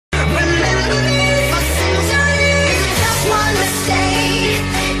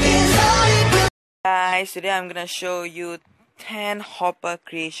guys, today I'm gonna show you 10 hopper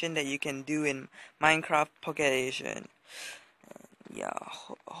creation that you can do in Minecraft Pocket Edition. Yeah,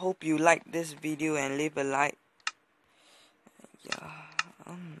 hope you like this video and leave a like. Yeah,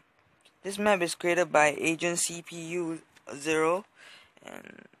 this map is created by Agent CPU 0,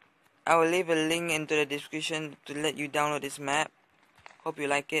 and I will leave a link into the description to let you download this map. Hope you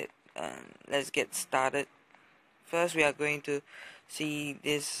like it, and let's get started. First, we are going to see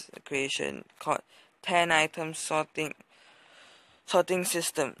this creation called 10 items sorting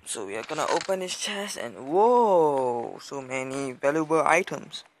system. So we are gonna open this chest, and whoa, so many valuable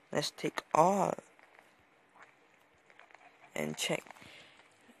items. Let's take all and check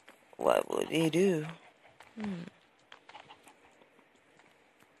what will they do.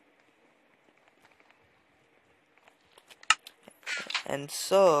 And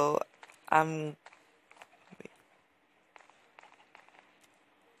so I'm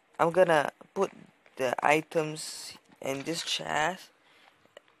gonna put the items in this chest.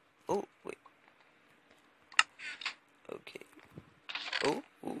 Oh wait. Okay. Oh,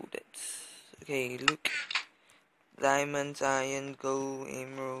 that's okay. Look, diamonds, iron, gold,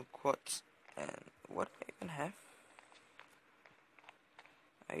 emerald, quartz, and what do I even have?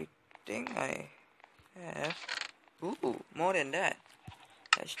 I think I have. Ooh, more than that.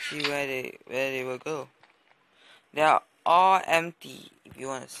 Let's see where they will go. They are all empty. If you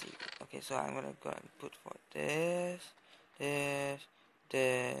want to see. Okay, so I'm gonna go and put for this.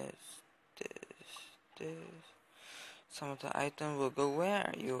 Some of the items will go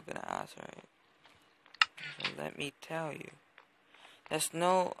where? You're gonna ask, right? So let me tell you. There's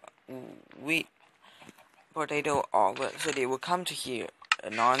no wheat, potato, or so they will come to here.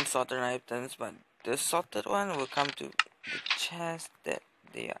 Non-sorted items, but the sorted one will come to the chest that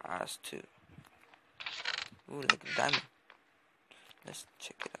they are asked to. Ooh, like a diamond. Let's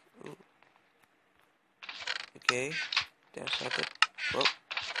check it out. Ooh. Okay, they're sorted. Oh,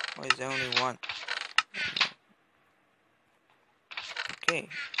 why is there only one? Okay,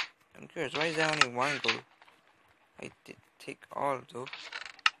 I'm curious, why is there only one gold? I did take all though.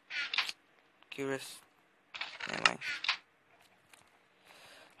 Curious. Never mind.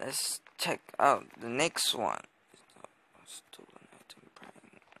 Let's check out the next one. Stolen item prank.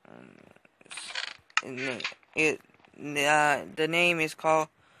 The name is called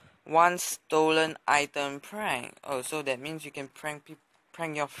One Stolen Item Prank. Oh, so that means you can prank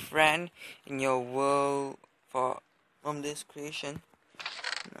your friend in your world from this creation.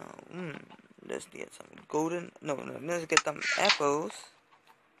 Now, let's get some golden. No, let's get some apples.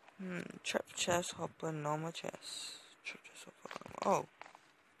 Trap chest, hopper, normal chest. Trap chest, hopper. Oh,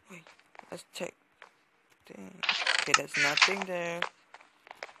 wait, let's check. Dang. Okay, there's nothing there.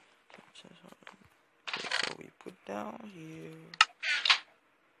 Okay, so we put down here.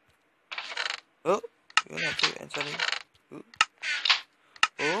 Oh, you don't have to answer me.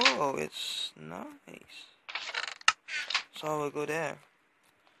 Oh, it's nice. So I will go there.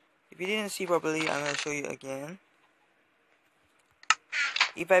 If you didn't see properly, I'm gonna show you again.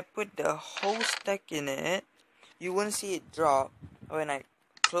 If I put the whole stack in it, you won't see it drop. When I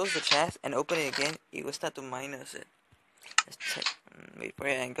close the chest and open it again, it will start to minus it. Let's check. Wait for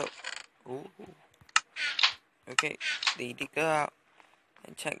it and go. Ooh. Okay, they dig it out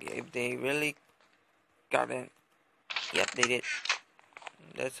and check if they really got it. Yep, they did.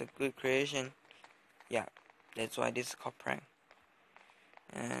 That's a good creation. Yeah, that's why this is called prank.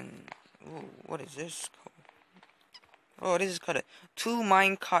 And ooh, what is this called? Oh, this is called a 2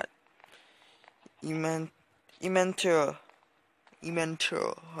 minecart inventor.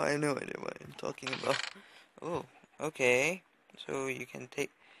 I know what I'm talking about. Oh, okay. So you can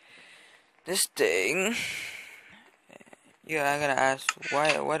take this thing. Yeah, I'm gonna ask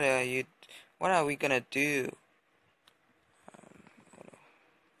why. What are we gonna do?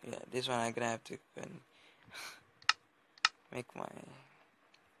 Yeah, this one I'm gonna have to make my.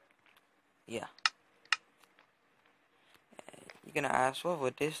 Yeah. You're gonna ask what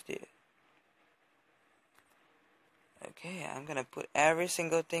would this do? Okay, I'm gonna put every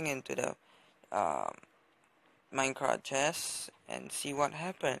single thing into the Minecraft chest and see what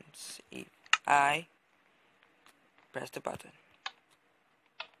happens if I press the button.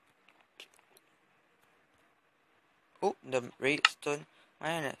 Oh, the redstone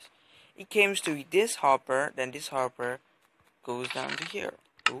minus. It came to this hopper, then this hopper goes down to here.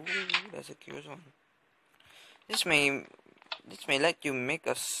 Oh, that's a curious one. This may let you make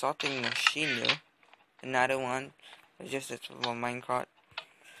a sorting machine though. Another one, just for Minecraft.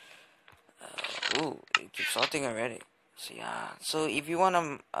 Ooh, it keeps sorting already. So yeah, so if you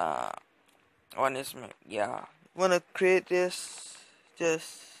wanna wanna create this,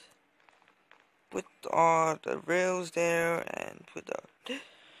 just put all the rails there and put the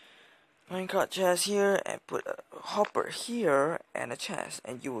minecart chest here and put a hopper here and a chest,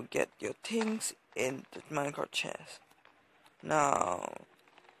 and you will get your things in the minecart chest. Now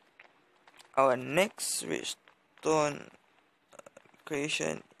our next redstone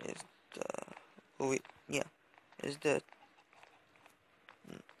creation is the is the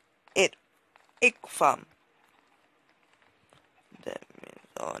egg farm. That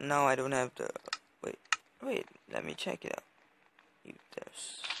means now I don't have the wait, let me check it out. If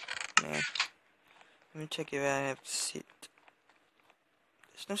there's man, let me check if I have seed.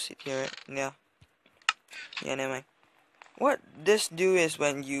 There's no seed here, right? Yeah, never mind. What this do is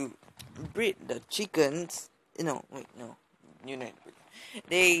when you breed the chickens, no,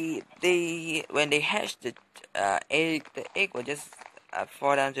 they when they hatch the egg will just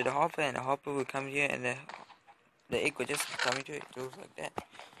fall down to the hopper, and the hopper will come here, and the egg will just come into it, goes like that.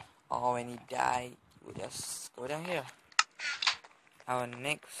 Or when he die, it will just go down here. Our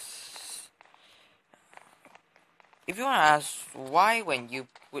next, if you want to ask why when you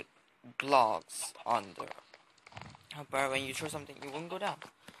put blocks on the hopper, when you throw something, it won't go down.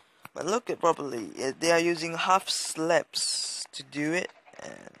 But look at properly, they are using half slabs to do it,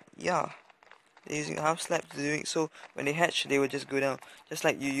 and yeah, they're using half slabs to do it, so when they hatch, they will just go down. Just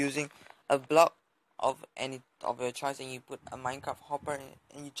like you using a block of any of your choice, and you put a Minecraft hopper in it,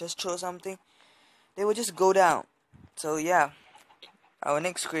 and you just throw something, they will just go down. So yeah, our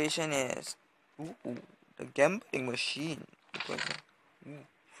next creation is the gambling machine.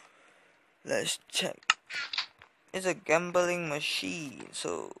 Let's check. It's a gambling machine,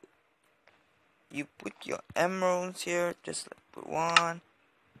 so you put your emeralds here, just like put one,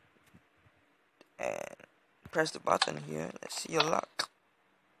 and press the button here. Let's see your luck.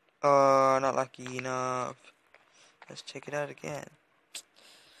 Not lucky enough. Let's check it out again.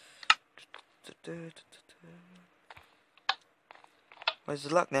 Where's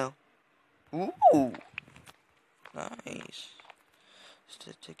the luck now? Ooh, nice.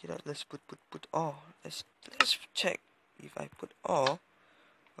 Let's check it out. Let's put all. Let's check if I put all.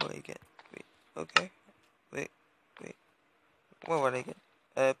 What will I get? Wait. Okay. Wait. What will I get?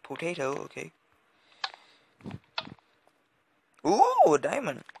 Potato. Okay. Ooh, a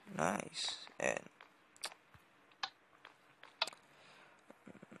diamond. Nice. And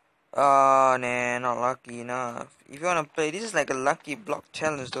oh, nah, not lucky enough. If you wanna play, this is like a lucky block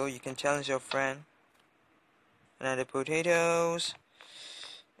challenge though. You can challenge your friend. Another potatoes.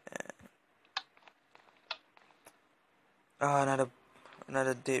 Another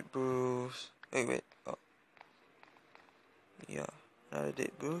dead bruise. Wait. Oh. Yeah, another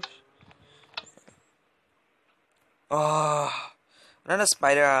dead bruise. Oh, another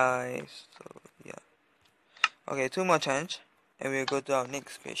spider eyes. So yeah. Okay, 2 more chance, and we'll go to our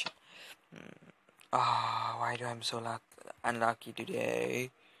next creation. Why do I'm so unlucky today?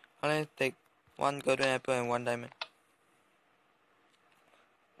 I'll take 1 golden apple and 1 diamond.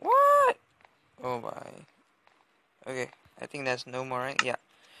 What? Oh my. Okay, I think there's no more, right? Yeah.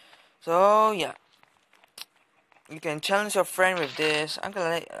 So yeah, you can challenge your friend with this. I'm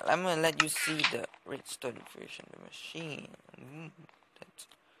gonna let you see the redstone version of the machine.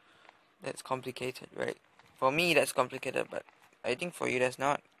 That's complicated, right? For me, that's complicated, but I think for you, that's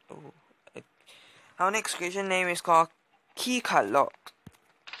not. Our next creation name is called Keycard Lock.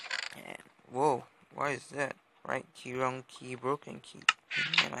 And whoa, what is that? Right key, wrong key, broken key.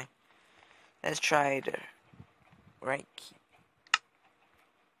 Never mind. Let's try the right key.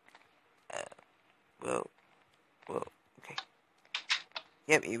 Whoa, okay.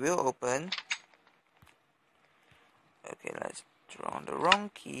 Yep, it will open. Okay, let's draw on the wrong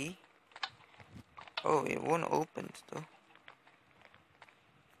key. Oh, it won't open still.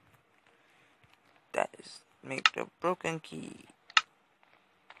 That is make the broken key.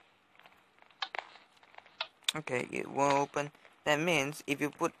 Okay, it won't open. That means if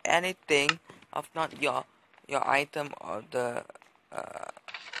you put anything of not your item or the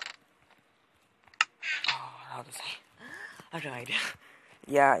how to say? I have no idea.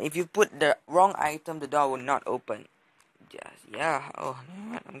 Yeah, if you put the wrong item, the door will not open. Yeah. Oh,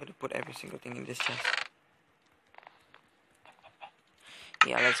 no, I'm gonna put every single thing in this chest.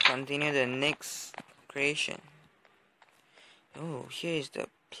 Yeah, let's continue the next creation. Oh, here is the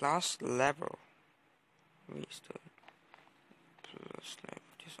plus level. Restore. Plus level.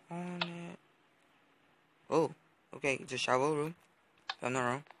 Just on it. Oh, okay, it's a shower room. If I'm not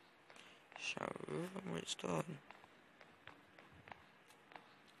wrong. Shower room redstone.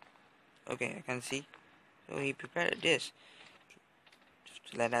 Okay, I can see. So he prepared this.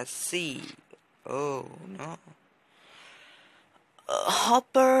 Just let us see. Oh no.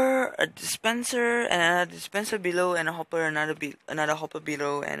 hopper, a dispenser, and another dispenser below, and a hopper, another hopper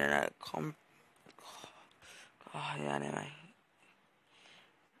below, and another oh yeah, never mind.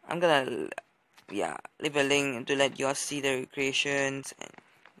 I'm gonna leave a link to let you all see the creations, and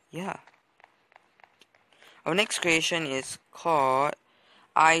yeah. Our next creation is called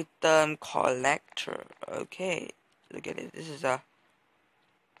item collector. Okay, look at it. This is a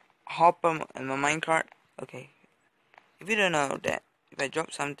hopper in my minecart. Okay, if you don't know that, if I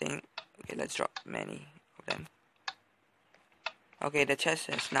drop something, okay, let's drop many of them. Okay, the chest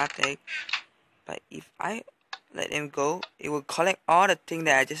has nothing, but if I let him go, it will collect all the things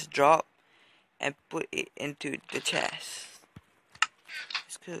that I just dropped and put it into the chest.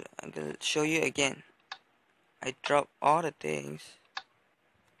 It's good. I'm gonna show you again. I drop all the things.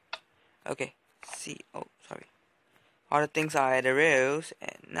 Okay, see, oh sorry, all the things are at the rails,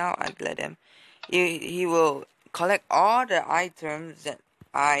 and now I let him. He will collect all the items that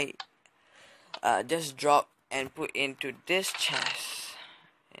I just dropped and put into this chest.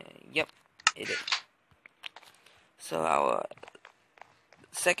 Yep, it is. So our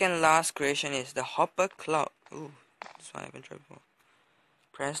second last creation is the hopper clock. Ooh, this one I haven't tried before.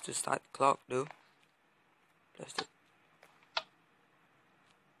 Press to start clock, dude. Press it.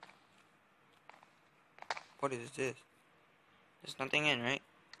 What is this? There's nothing in, right?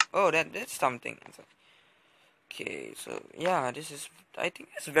 Oh, that's something. Okay, so yeah, this is, I think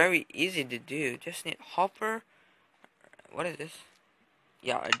it's very easy to do. Just need hopper. What is this?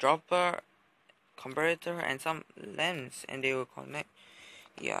 Yeah, a dropper, comparator, and some lens, and they will connect.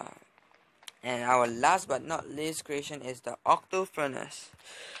 Yeah. And our last but not least creation is the octo furnace.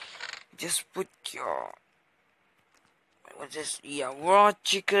 Just put your raw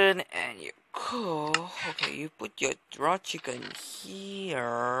chicken and you cook. Okay, you put your raw chicken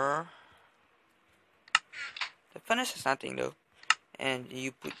here. The furnace is nothing though, and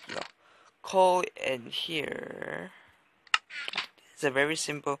you put your coal in here. It's a very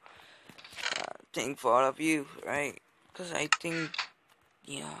simple thing for all of you, right? Because I think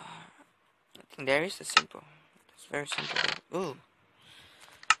there is a simple. It's very simple. Ooh.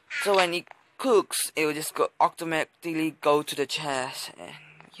 So when it cooks, it will just automatically go to the chest. And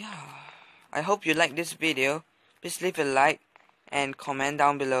yeah, I hope you like this video. Please leave a like and comment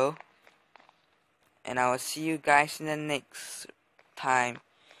down below. And I will see you guys in the next time.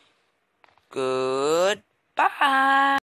 Goodbye.